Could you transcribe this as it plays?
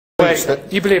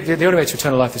You believe the only way to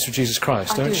eternal life is through Jesus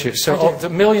Christ, don't you? So the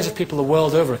millions of people the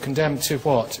world over are condemned to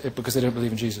what? Because they don't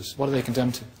believe in Jesus. What are they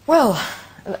condemned to? Well,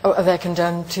 they're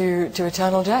condemned to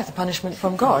eternal death, punishment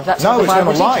from God. That's no, what the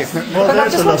Bible eternal life. Well,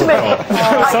 there's the love of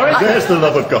God. Sorry? There's the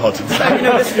love of God.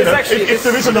 If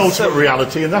there is an ultimate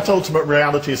reality, and that ultimate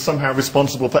reality is somehow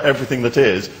responsible for everything that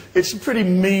is, it's a pretty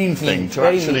mean thing to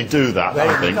actually do that,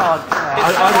 I think.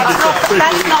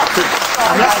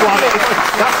 And that's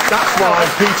why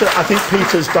Peter, I think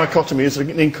Peter's dichotomy is an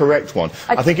incorrect one.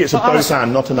 I think it's a both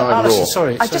and, not an either or.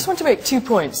 Sorry. I just want to make 2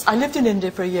 points. I lived in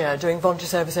India for a year doing voluntary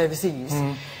service overseas.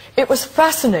 It was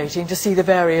fascinating to see the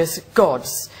various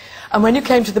gods. And when you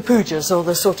came to the pujas, or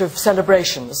the sort of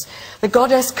celebrations, the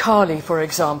goddess Kali, for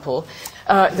example,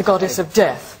 the goddess of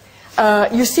death,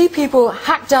 you see people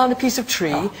hack down a piece of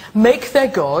tree, make their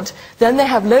god, then they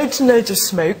have loads and loads of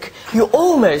smoke. You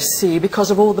almost see,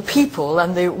 because of all the people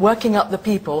and the working up the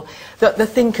people, that the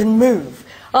thing can move.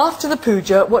 After the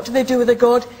puja, what do they do with the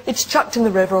god? It's chucked in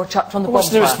the river or chucked on the bonfire. What's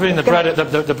the difference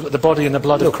between the body and the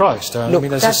blood of Christ? I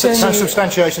mean, there's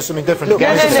transubstantiation is something different. No.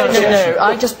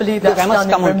 I just believe that's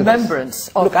done in remembrance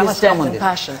of his death and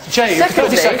passion. Jay,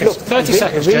 30 seconds. 30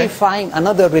 seconds, Jay. Vilifying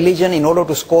another religion in order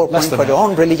to score points for your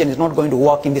own religion is not going to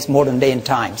work in this modern day and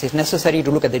times. It's necessary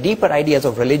to look at the deeper ideas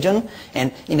of religion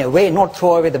and, in a way, not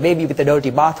throw away the baby with the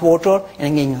dirty bathwater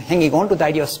and hanging on to the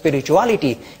idea of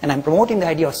spirituality. And I'm promoting the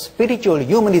idea of spiritual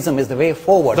humanism is the way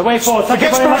forward. The way forward. Thank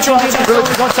you very much. That's all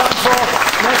we've got time for.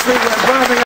 Next week we're